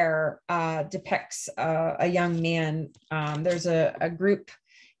of Air depicts a young man. There's a group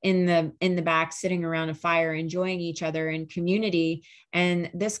in the back sitting around a fire, enjoying each other in community,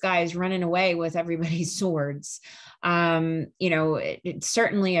 and this guy is running away with everybody's swords. It's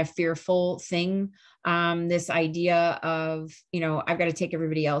certainly a fearful thing. This idea of, I've got to take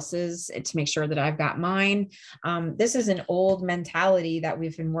everybody else's to make sure that I've got mine. This is an old mentality that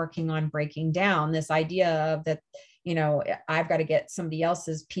we've been working on breaking down. This idea of that, I've got to get somebody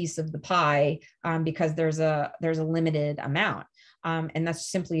else's piece of the pie because there's a limited amount. And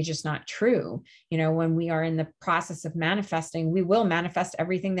that's simply just not true. When we are in the process of manifesting, we will manifest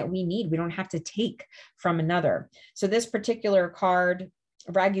everything that we need. We don't have to take from another. So this particular card,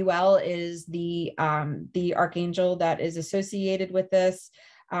 Raguel, is the archangel that is associated with this.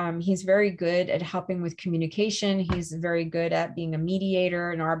 He's very good at helping with communication. He's very good at being a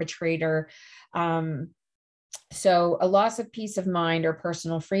mediator, an arbitrator. So a loss of peace of mind or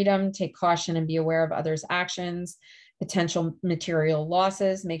personal freedom, take caution and be aware of others' actions, potential material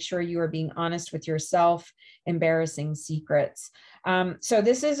losses, make sure you are being honest with yourself, embarrassing secrets. So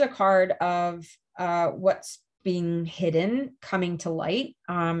this is a card of what's being hidden coming to light.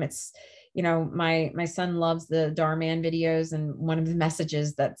 It's, my son loves the Dhar Mann videos, and one of the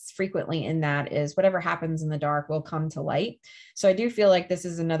messages that's frequently in that is whatever happens in the dark will come to light. So I do feel like this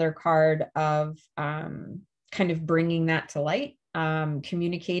is another card of kind of bringing that to light,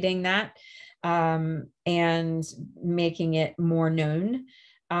 communicating that, and making it more known.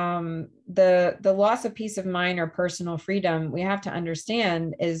 The loss of peace of mind or personal freedom, we have to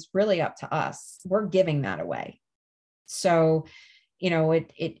understand, is really up to us. We're giving that away. So,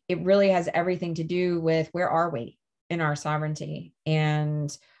 it really has everything to do with where are we in our sovereignty,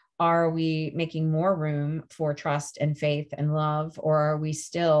 and are we making more room for trust and faith and love, or are we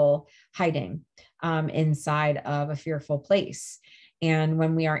still hiding inside of a fearful place? And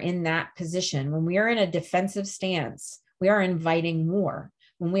when we are in that position, when we are in a defensive stance, we are inviting war.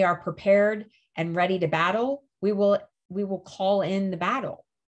 When we are prepared and ready to battle, we will call in the battle.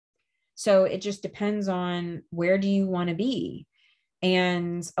 So it just depends on where do you want to be.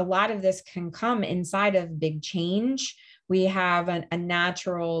 And a lot of this can come inside of big change. We have a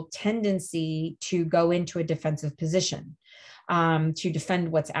natural tendency to go into a defensive position, to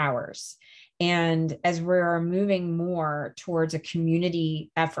defend what's ours. And as we're moving more towards a community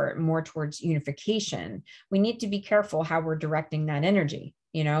effort, more towards unification, we need to be careful how we're directing that energy,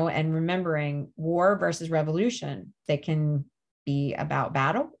 and remembering war versus revolution. They can be about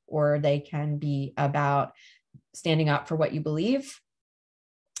battle, or they can be about standing up for what you believe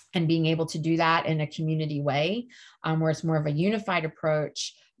and being able to do that in a community way, where it's more of a unified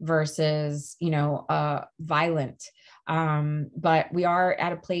approach versus, violent. But we are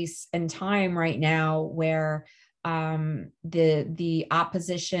at a place and time right now where the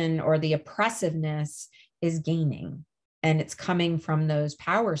opposition or the oppressiveness is gaining, and it's coming from those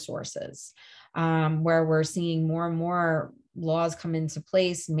power sources, where we're seeing more and more laws come into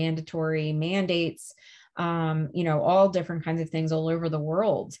place, mandatory mandates, all different kinds of things all over the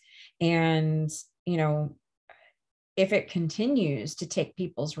world. And, if it continues to take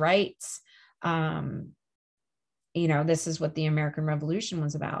people's rights, this is what the American Revolution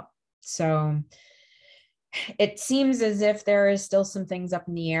was about. So it seems as if there is still some things up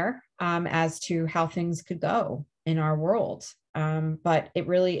in the air as to how things could go in our world. But it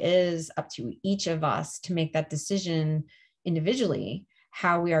really is up to each of us to make that decision individually,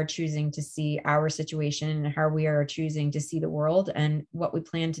 how we are choosing to see our situation and how we are choosing to see the world and what we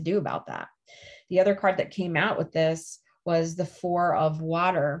plan to do about that. The other card that came out with this was the Four of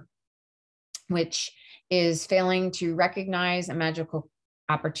Water, which is failing to recognize a magical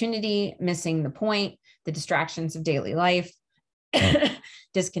opportunity, missing the point, the distractions of daily life,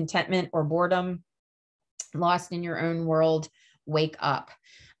 discontentment or boredom, lost in your own world, wake up.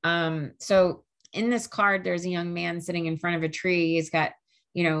 So in this card, there's a young man sitting in front of a tree. He's got,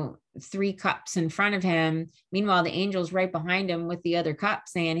 3 cups in front of him. Meanwhile, the angel's right behind him with the other cup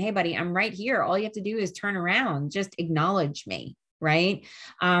saying, hey, buddy, I'm right here. All you have to do is turn around. Just acknowledge me. Right?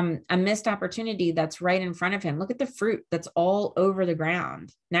 A missed opportunity that's right in front of him. Look at the fruit that's all over the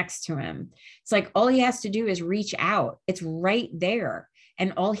ground next to him. It's like all he has to do is reach out. It's right there.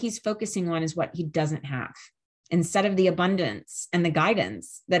 And all he's focusing on is what he doesn't have, instead of the abundance and the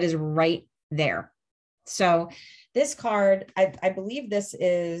guidance that is right there. So This card, I believe this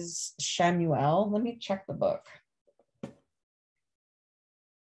is Shamuel. Let me check the book.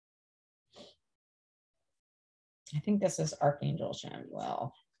 I think this is Archangel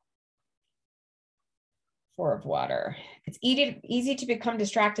Shamuel. Four of Water. It's easy to become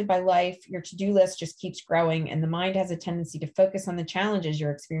distracted by life. Your to-do list just keeps growing, and the mind has a tendency to focus on the challenges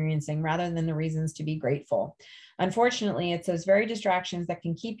you're experiencing rather than the reasons to be grateful. Unfortunately, it's those very distractions that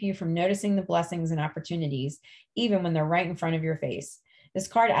can keep you from noticing the blessings and opportunities, even when they're right in front of your face. This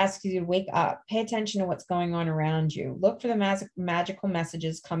card asks you to wake up, pay attention to what's going on around you, look for the magical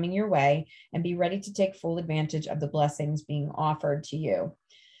messages coming your way, and be ready to take full advantage of the blessings being offered to you.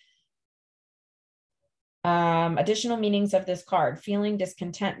 Additional meanings of this card: feeling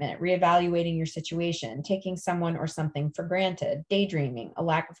discontentment, reevaluating your situation, taking someone or something for granted, daydreaming, a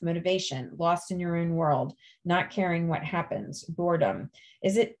lack of motivation, lost in your own world, not caring what happens, boredom.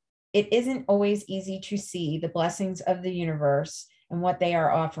 It isn't always easy to see the blessings of the universe and what they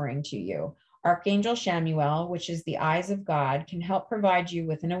are offering to you. Archangel Shamuel, which is the eyes of God, can help provide you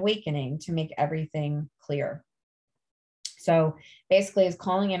with an awakening to make everything clear. So basically is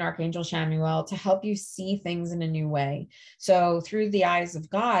calling in Archangel Shamuel to help you see things in a new way. So through the eyes of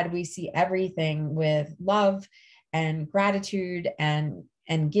God, we see everything with love and gratitude and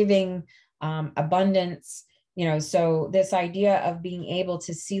giving, abundance. So this idea of being able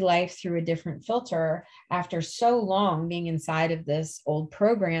to see life through a different filter after so long being inside of this old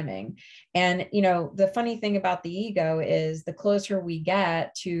programming. And, the funny thing about the ego is the closer we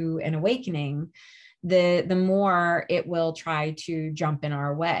get to an awakening, the more it will try to jump in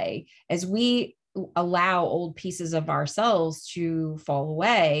our way as we allow old pieces of ourselves to fall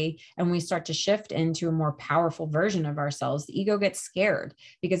away and we start to shift into a more powerful version of ourselves. The ego gets scared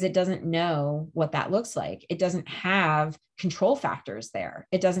because it doesn't know what that looks like. It doesn't have control factors there.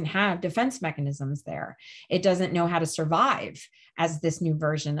 It doesn't have defense mechanisms there. It doesn't know how to survive as this new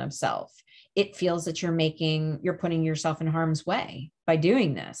version of self. It feels that you're putting yourself in harm's way by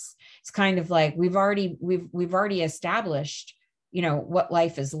doing this. It's kind of like we've already established, what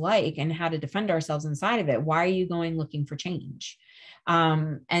life is like and how to defend ourselves inside of it. Why are you going looking for change?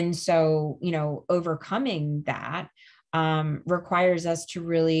 And so, overcoming that requires us to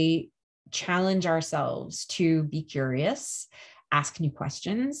really challenge ourselves to be curious, ask new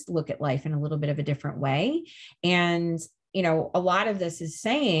questions, look at life in a little bit of a different way. And a lot of this is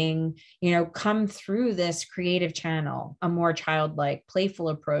saying, come through this creative channel, a more childlike, playful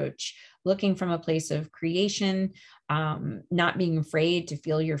approach, looking from a place of creation, not being afraid to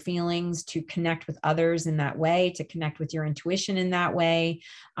feel your feelings, to connect with others in that way, to connect with your intuition in that way,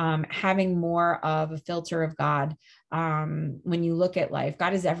 having more of a filter of God. When you look at life,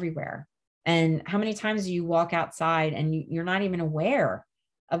 God is everywhere. And how many times do you walk outside and you're not even aware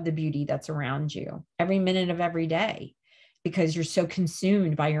of the beauty that's around you every minute of every day? Because you're so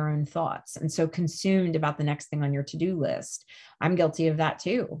consumed by your own thoughts and so consumed about the next thing on your to-do list. I'm guilty of that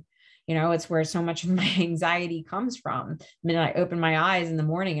too. It's where so much of my anxiety comes from. The minute I open my eyes in the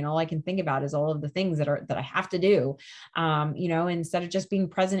morning and all I can think about is all of the things that I have to do, instead of just being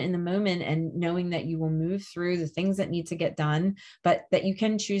present in the moment and knowing that you will move through the things that need to get done, but that you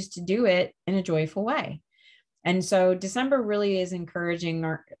can choose to do it in a joyful way. And so December really is encouraging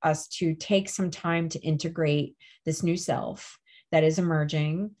us to take some time to integrate this new self that is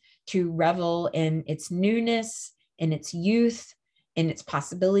emerging, to revel in its newness, in its youth, in its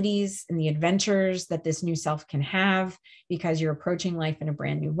possibilities, in the adventures that this new self can have, because you're approaching life in a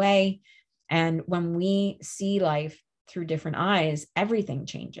brand new way. And when we see life through different eyes, everything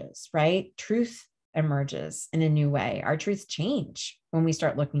changes, right? Truth emerges in a new way. Our truths change when we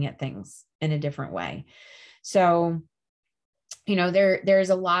start looking at things in a different way. So, there's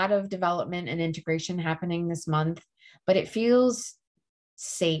a lot of development and integration happening this month, but it feels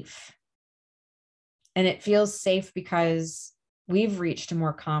safe. And it feels safe because we've reached a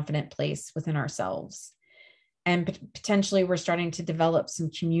more confident place within ourselves. And potentially we're starting to develop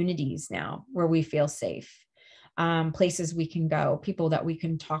some communities now where we feel safe. Places we can go, people that we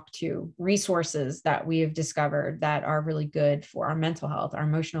can talk to, resources that we have discovered that are really good for our mental health, our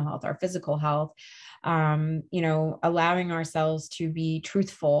emotional health, our physical health, allowing ourselves to be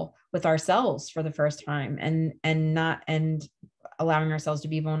truthful with ourselves for the first time and allowing ourselves to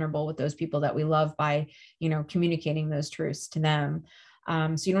be vulnerable with those people that we love by, communicating those truths to them.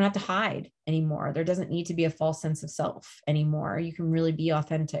 So you don't have to hide anymore. There doesn't need to be a false sense of self anymore. You can really be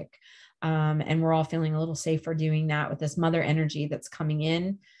authentic. And we're all feeling a little safer doing that with this mother energy that's coming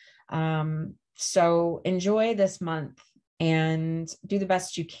in. So enjoy this month and do the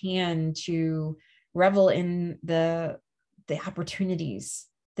best you can to revel in the opportunities,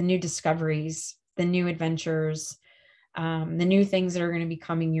 the new discoveries, the new adventures, the new things that are going to be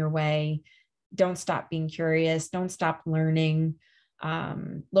coming your way. Don't stop being curious. Don't stop learning.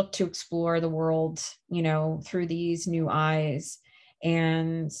 Look to explore the world, through these new eyes.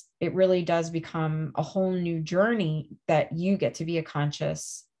 And it really does become a whole new journey that you get to be a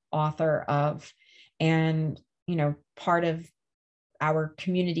conscious author of. And, part of our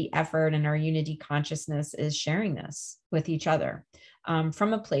community effort and our unity consciousness is sharing this with each other,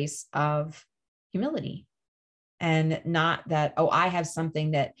 from a place of humility. And not that, oh, I have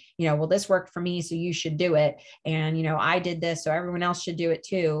something that, well, this worked for me, so you should do it. And, I did this, so everyone else should do it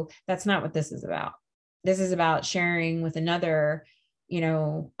too. That's not what this is about. This is about sharing with another,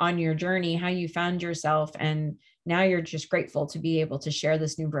 on your journey, how you found yourself. And now you're just grateful to be able to share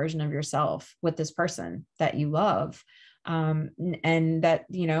this new version of yourself with this person that you love. And that,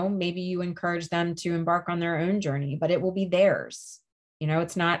 maybe you encourage them to embark on their own journey, but it will be theirs.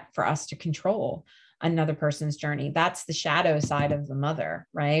 It's not for us to control another person's journey. That's the shadow side of the mother,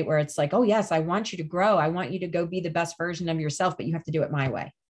 right? Where it's like, oh yes, I want you to grow. I want you to go be the best version of yourself, but you have to do it my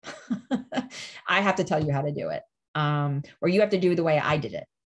way. I have to tell you how to do it. Or you have to do the way I did it.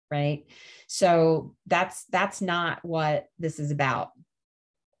 Right. So that's not what this is about.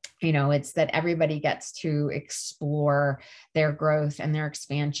 It's that everybody gets to explore their growth and their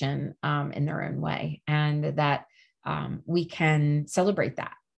expansion in their own way. And that we can celebrate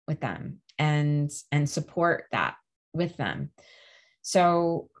that with them and support that with them.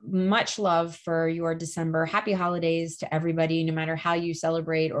 So much love for your December. Happy holidays to everybody, no matter how you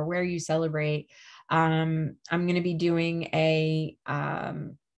celebrate or where you celebrate. I'm going to be doing a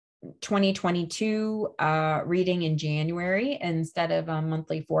 2022 reading in January instead of a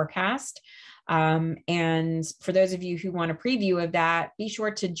monthly forecast. And for those of you who want a preview of that, be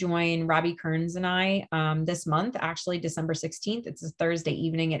sure to join Robbie Kearns and I this month, actually December 16th. It's a Thursday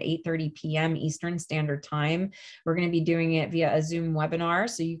evening at 8:30 p.m. Eastern Standard Time. We're going to be doing it via a Zoom webinar,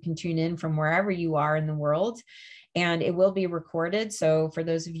 so you can tune in from wherever you are in the world. And it will be recorded. So for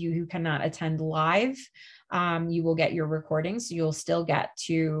those of you who cannot attend live, you will get your recording. So you'll still get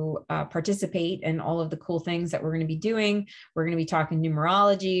to participate in all of the cool things that we're going to be doing. We're going to be talking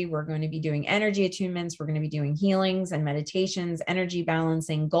numerology. We're going to be doing energy attunements. We're going to be doing healings and meditations, energy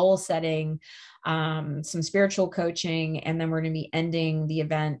balancing, goal setting, some spiritual coaching. And then we're going to be ending the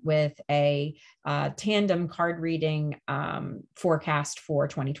event with a tandem card reading forecast for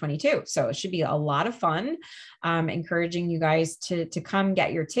 2022. So it should be a lot of fun. Encouraging you guys to come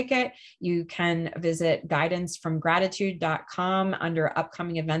get your ticket. You can visit guidancefromgratitude.com under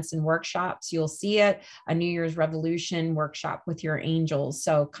upcoming events and workshops. You'll see it, a New Year's Revolution workshop with your angels.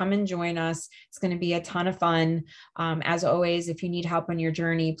 So come and join us. It's going to be a ton of fun. As always, if you need help on your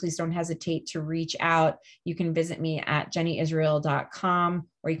journey, please don't hesitate to reach out. You can visit me at jennyisrael.com,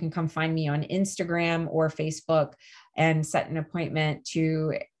 or you can come find me on Instagram or Facebook and set an appointment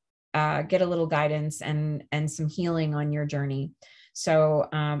to get a little guidance and some healing on your journey. So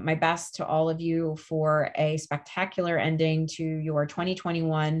my best to all of you for a spectacular ending to your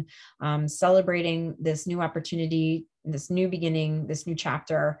 2021, celebrating this new opportunity, this new beginning, this new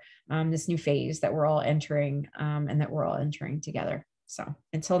chapter, this new phase that we're all entering and that we're all entering together. So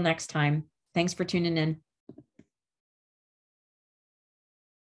until next time, thanks for tuning in.